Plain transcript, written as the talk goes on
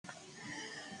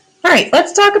right,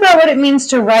 let's talk about what it means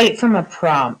to write from a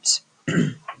prompt.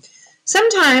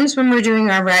 Sometimes when we're doing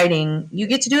our writing, you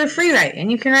get to do a free write,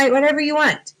 and you can write whatever you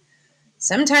want.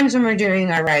 Sometimes when we're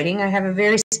doing our writing, I have a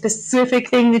very specific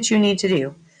thing that you need to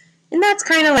do. And that's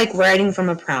kind of like writing from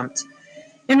a prompt.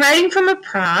 In writing from a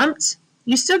prompt,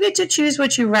 you still get to choose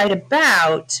what you write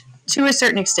about to a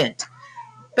certain extent,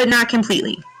 but not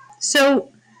completely.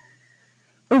 So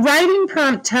a writing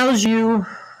prompt tells you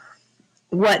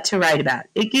what to write about.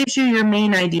 It gives you your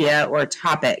main idea or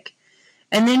topic.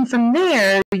 And then from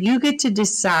there, you get to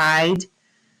decide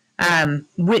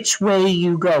which way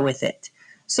you go with it.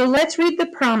 So let's read the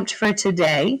prompt for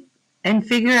today and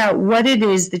figure out what it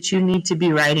is that you need to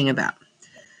be writing about.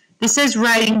 This says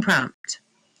writing prompt.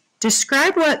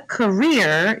 Describe what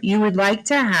career you would like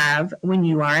to have when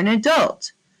you are an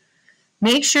adult.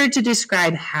 Make sure to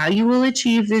describe how you will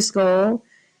achieve this goal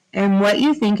and what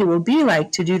you think it will be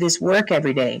like to do this work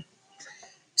every day.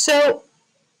 So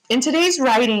in today's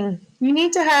writing, you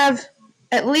need to have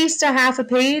at least a half a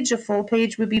page, a full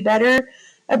page would be better,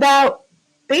 about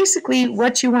basically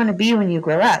what you want to be when you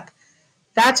grow up.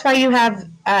 That's why you have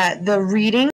the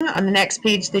reading on the next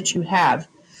page that you have.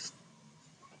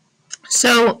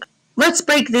 So let's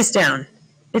break this down.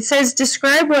 It says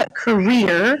describe what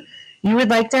career you would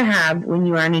like to have when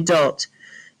you are an adult.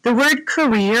 The word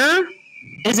career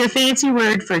is a fancy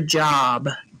word for job.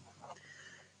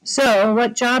 So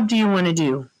what job do you want to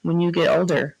do when you get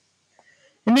older?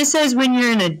 And this says when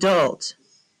you're an adult.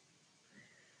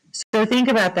 So think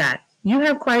about that. You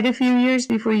have quite a few years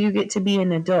before you get to be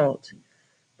an adult.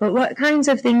 But what kinds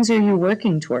of things are you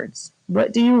working towards?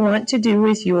 What do you want to do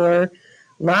with your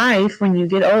life when you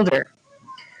get older?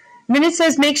 And then it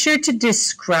says make sure to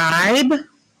describe.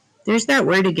 There's that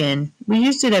word again. We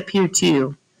used it up here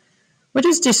too. What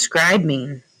does describe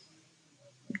mean?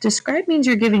 Describe means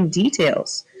you're giving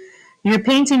details. You're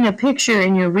painting a picture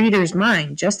in your reader's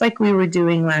mind, just like we were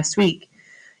doing last week.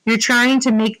 You're trying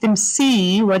to make them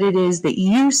see what it is that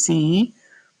you see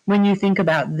when you think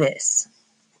about this.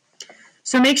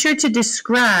 So make sure to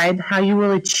describe how you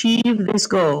will achieve this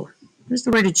goal. What does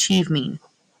the word achieve mean?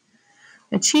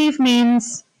 Achieve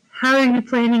means how are you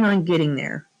planning on getting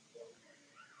there?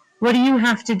 What do you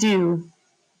have to do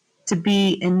to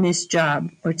be in this job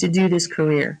or to do this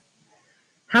career?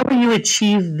 How will you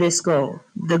achieve this goal?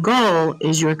 The goal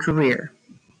is your career.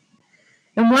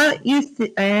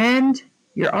 And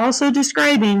you're also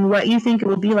describing what you think it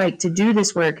will be like to do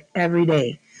this work every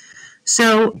day.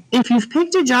 So if you've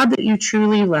picked a job that you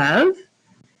truly love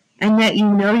and that you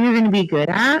know you're going to be good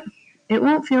at, it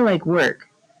won't feel like work.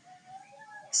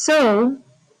 So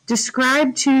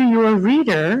describe to your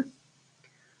reader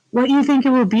what you think it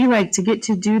will be like to get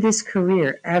to do this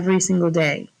career every single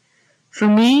day. For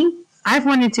me, I've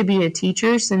wanted to be a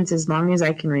teacher since as long as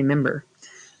I can remember.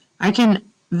 I can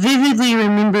vividly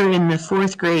remember in the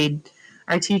 4th grade,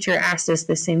 our teacher asked us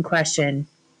the same question,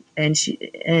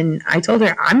 and I told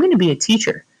her, I'm going to be a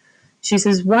teacher. She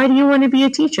says, why do you want to be a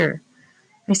teacher?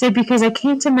 I said, because I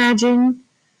can't imagine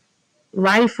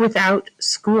life without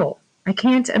school. I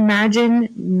can't imagine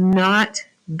not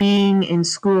being in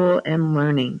school and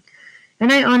learning.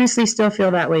 And I honestly still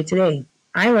feel that way today.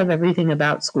 I love everything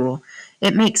about school.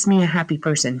 It makes me a happy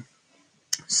person.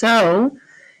 So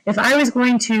if I was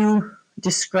going to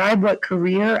describe what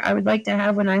career I would like to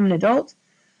have when I'm an adult,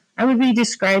 I would be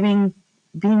describing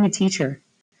being a teacher.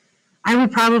 I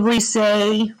would probably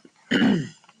say, I'm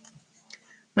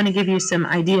going to give you some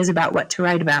ideas about what to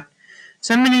write about.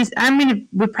 So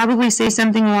would probably say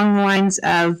something along the lines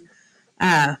of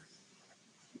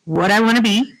what I want to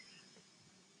be.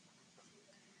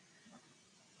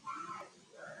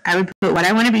 I would put what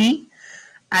I want to be.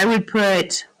 I would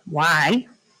put why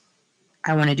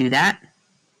I want to do that.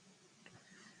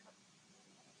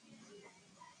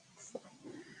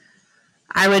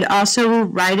 I would also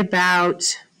write about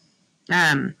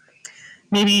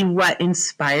maybe what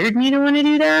inspired me to want to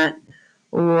do that,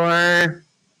 or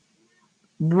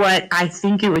what I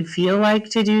think it would feel like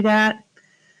to do that.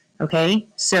 Okay,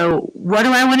 so what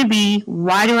do I want to be?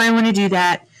 Why do I want to do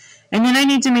that? And then I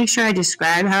need to make sure I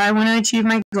describe how I want to achieve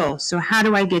my goal. So how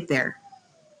do I get there?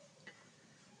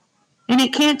 And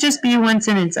it can't just be one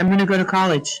sentence, I'm going to go to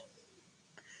college.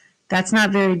 That's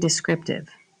not very descriptive.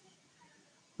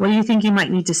 What do you think you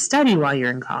might need to study while you're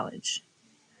in college?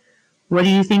 What do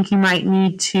you think you might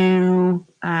need to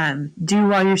do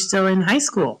while you're still in high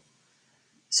school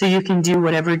so you can do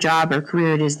whatever job or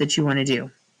career it is that you want to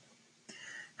do?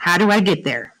 How do I get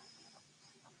there?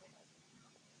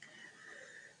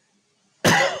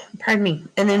 Pardon me.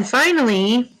 And then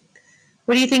finally,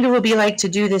 what do you think it will be like to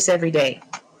do this every day?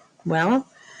 Well,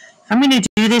 if I'm going to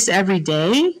do this every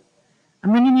day,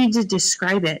 I'm going to need to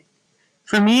describe it.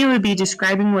 For me, it would be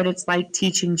describing what it's like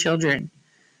teaching children.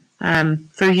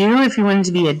 For you, if you wanted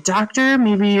to be a doctor,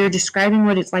 maybe you're describing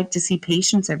what it's like to see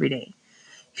patients every day.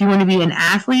 If you want to be an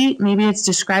athlete, maybe it's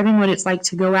describing what it's like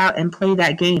to go out and play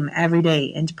that game every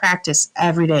day and to practice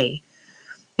every day.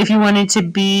 If you wanted to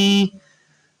be,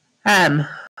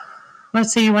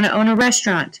 let's say you want to own a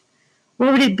restaurant,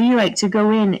 what would it be like to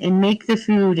go in and make the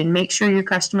food and make sure your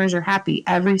customers are happy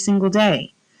every single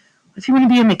day? If you want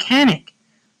to be a mechanic,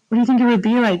 what do you think it would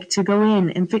be like to go in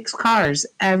and fix cars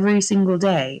every single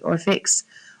day or fix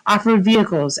off-road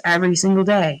vehicles every single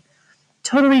day?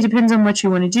 Totally depends on what you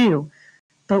want to do.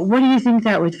 But what do you think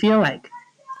that would feel like?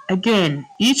 Again,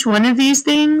 each one of these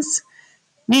things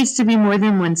needs to be more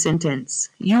than one sentence.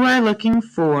 You are looking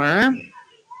for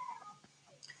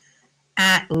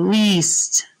at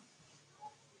least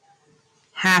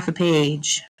half a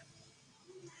page.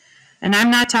 And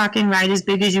I'm not talking write as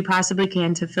big as you possibly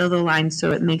can to fill the lines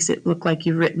so it makes it look like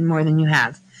you've written more than you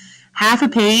have. Half a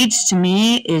page to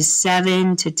me is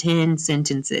 7 to 10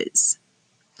 sentences.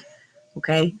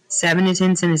 Okay, 7 to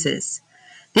 10 sentences.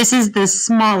 This is the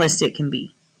smallest it can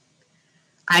be.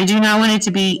 I do not want it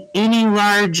to be any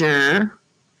larger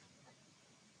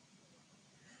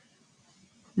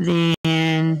than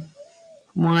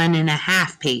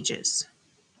 1.5 pages.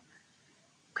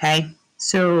 Okay,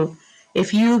 so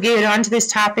if you get onto this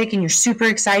topic and you're super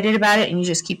excited about it and you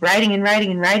just keep writing and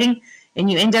writing and writing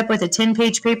and you end up with a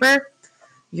 10-page paper,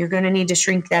 you're going to need to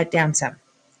shrink that down some.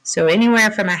 So anywhere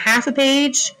from a half a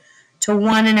page to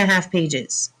 1.5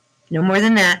 pages. No more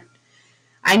than that.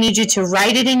 I need you to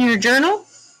write it in your journal,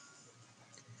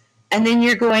 and then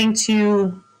you're going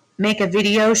to make a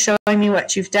video showing me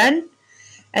what you've done,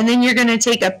 and then you're going to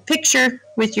take a picture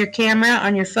with your camera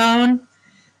on your phone,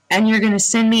 and you're going to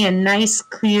send me a nice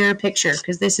clear picture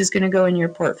because this is going to go in your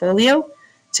portfolio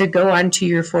to go on to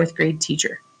your 4th grade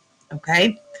teacher.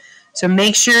 Okay? So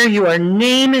make sure your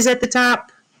name is at the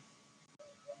top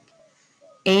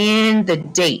and the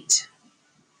date.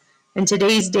 And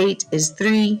today's date is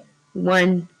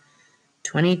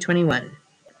 3/1/2021.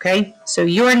 Okay? So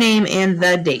your name and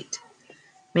the date.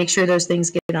 Make sure those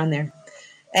things get on there.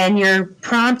 And your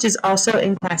prompt is also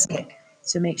in Classic.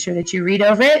 So make sure that you read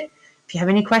over it. If you have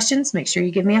any questions, make sure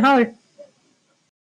you give me a holler.